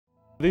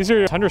These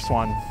are tundra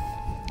swan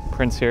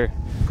prints here.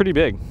 Pretty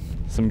big.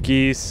 Some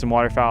geese, some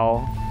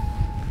waterfowl,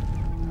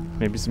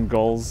 maybe some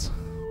gulls.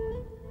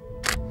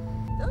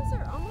 Those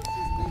are almost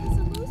as big as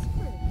a moose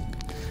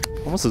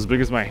print. Almost as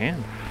big as my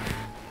hand.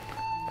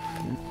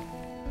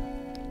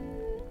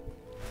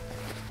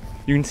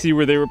 You can see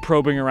where they were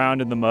probing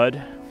around in the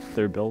mud,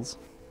 their bills,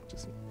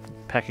 just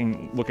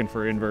pecking, looking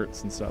for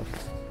inverts and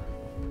stuff.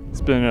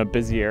 It's been a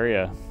busy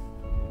area.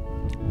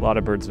 A lot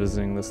of birds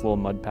visiting this little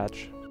mud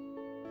patch.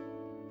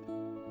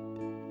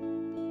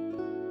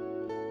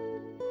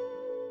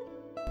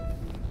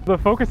 The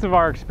focus of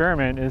our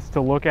experiment is to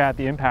look at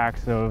the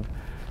impacts of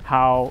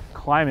how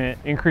climate,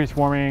 increased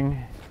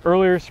warming,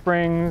 earlier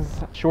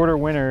springs, shorter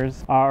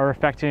winters are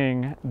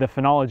affecting the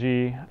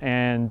phenology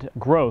and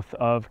growth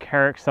of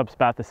Carex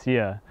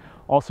subspathacea,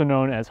 also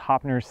known as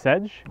Hoppner's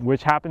sedge,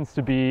 which happens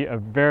to be a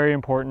very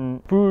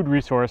important food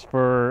resource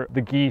for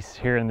the geese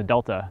here in the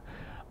Delta.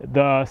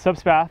 The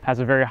subspath has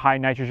a very high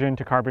nitrogen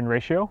to carbon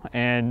ratio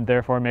and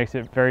therefore makes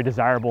it very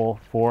desirable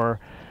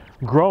for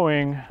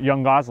growing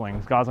young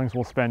goslings. Goslings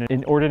will spend an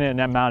inordinate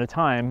amount of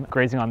time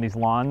grazing on these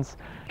lawns,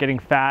 getting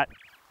fat.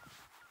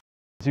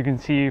 As you can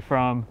see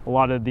from a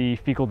lot of the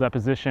fecal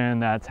deposition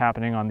that's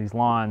happening on these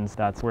lawns,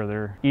 that's where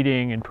they're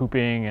eating and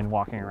pooping and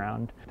walking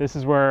around. This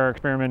is where our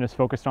experiment is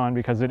focused on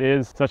because it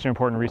is such an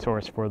important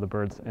resource for the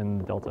birds in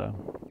the Delta.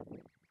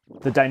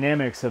 The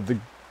dynamics of the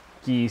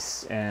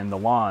geese and the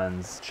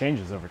lawns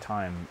changes over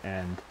time,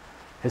 and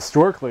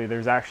historically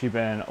there's actually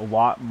been a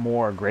lot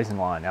more grazing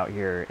lawn out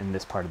here in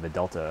this part of the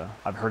Delta.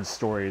 I've heard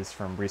stories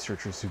from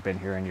researchers who've been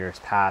here in years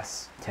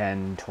past,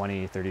 10,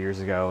 20, 30 years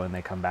ago, and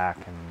they come back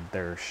and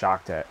they're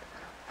shocked at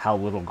how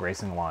little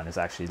grazing lawn is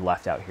actually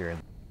left out here.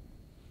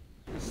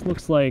 This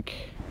looks like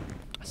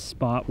a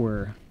spot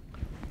where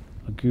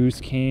a goose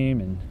came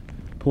and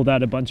pulled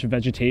out a bunch of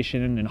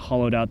vegetation and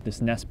hollowed out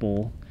this nest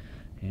bowl,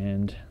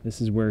 and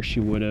this is where she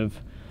would have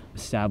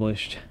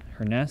established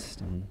her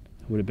nest, and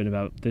it would have been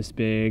about this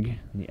big,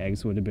 and the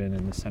eggs would have been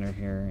in the center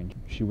here, and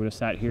she would have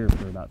sat here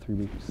for about 3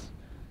 weeks.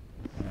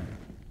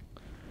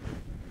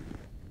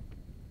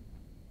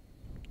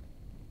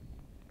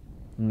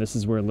 And this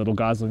is where little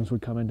goslings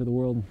would come into the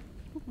world.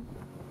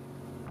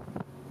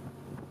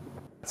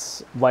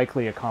 It's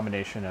likely a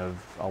combination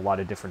of a lot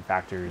of different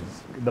factors.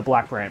 The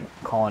black brant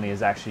colony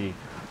has actually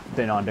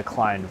been on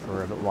decline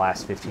for the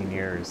last 15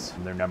 years.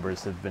 Their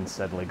numbers have been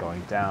steadily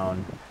going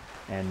down,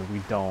 and we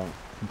don't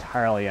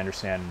entirely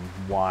understand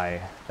why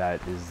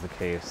that is the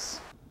case.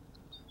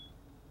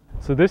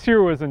 So this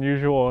year was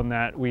unusual in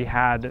that we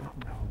had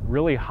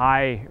really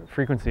high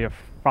frequency of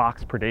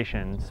fox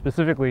predation,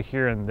 specifically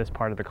here in this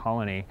part of the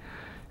colony.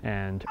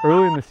 And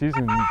early in the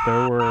season,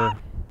 there were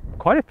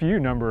quite a few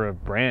number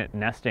of brant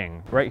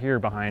nesting right here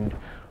behind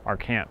our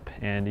camp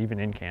and even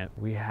in camp.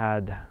 We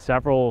had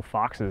several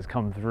foxes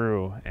come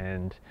through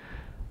and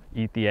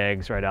eat the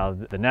eggs right out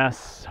of the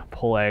nests,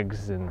 pull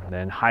eggs and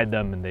then hide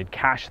them, and they'd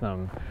cache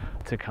them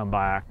to come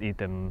back, eat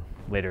them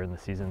later in the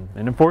season.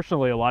 And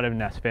unfortunately, a lot of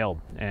nests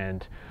failed,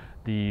 and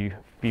the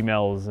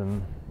females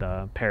and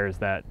the pairs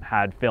that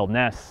had failed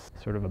nests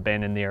sort of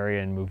abandoned the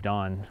area and moved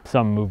on.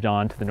 Some moved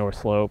on to the North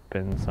Slope,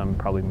 and some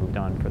probably moved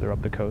on further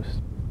up the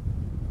coast.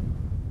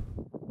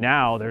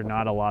 Now, there are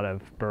not a lot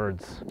of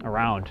birds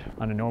around.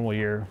 On a normal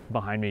year,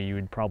 behind me, you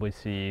would probably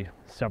see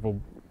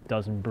several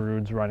dozen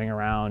broods running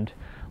around,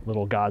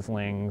 little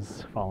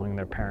goslings following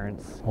their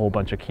parents, a whole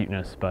bunch of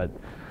cuteness, but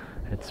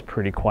it's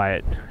pretty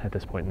quiet at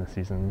this point in the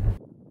season.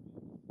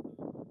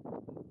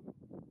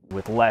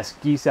 With less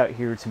geese out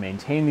here to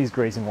maintain these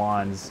grazing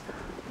lawns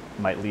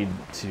might lead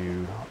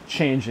to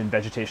change in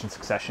vegetation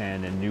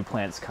succession and new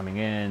plants coming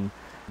in.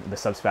 The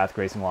subspath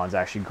grazing lawns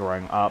actually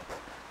growing up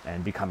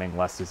and becoming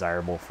less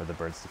desirable for the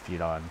birds to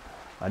feed on.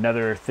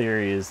 Another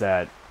theory is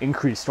that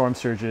increased storm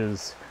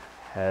surges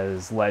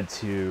has led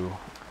to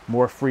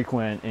more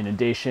frequent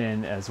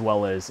inundation as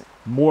well as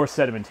more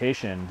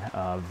sedimentation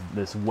of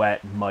this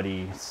wet,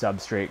 muddy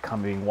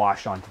substrate being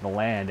washed onto the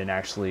land and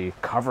actually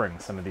covering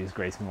some of these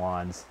grazing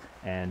lawns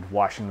and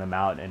washing them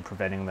out and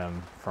preventing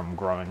them from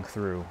growing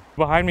through.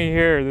 Behind me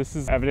here, this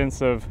is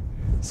evidence of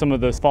some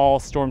of the fall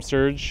storm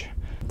surge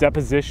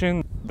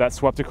deposition that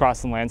swept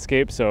across the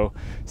landscape. So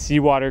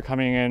seawater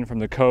coming in from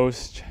the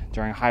coast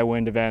during high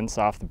wind events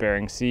off the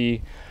Bering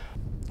Sea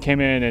came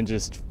in and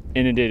just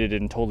inundated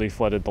and totally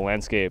flooded the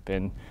landscape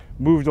and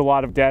moved a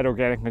lot of dead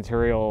organic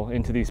material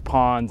into these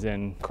ponds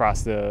and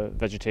across the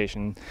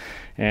vegetation.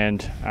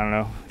 And I don't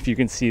know if you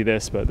can see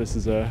this, but this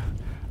is a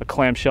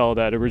clamshell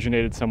that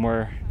originated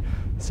somewhere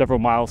several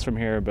miles from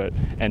here but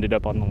ended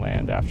up on the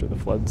land after the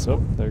flood.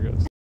 So there it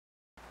goes.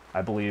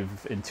 I believe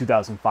in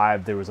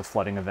 2005 there was a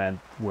flooding event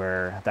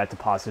where that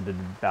deposited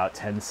about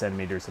 10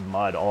 centimeters of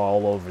mud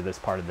all over this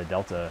part of the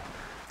Delta.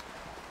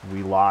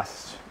 We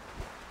lost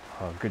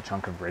a good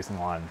chunk of grazing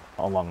lawn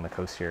along the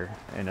coast here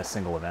in a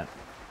single event.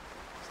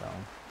 So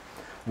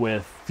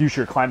with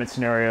future climate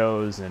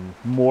scenarios and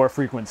more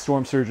frequent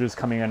storm surges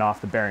coming in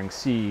off the Bering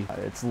Sea,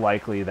 it's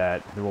likely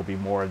that there will be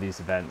more of these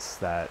events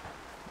that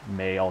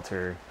may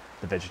alter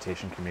the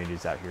vegetation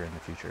communities out here in the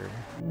future.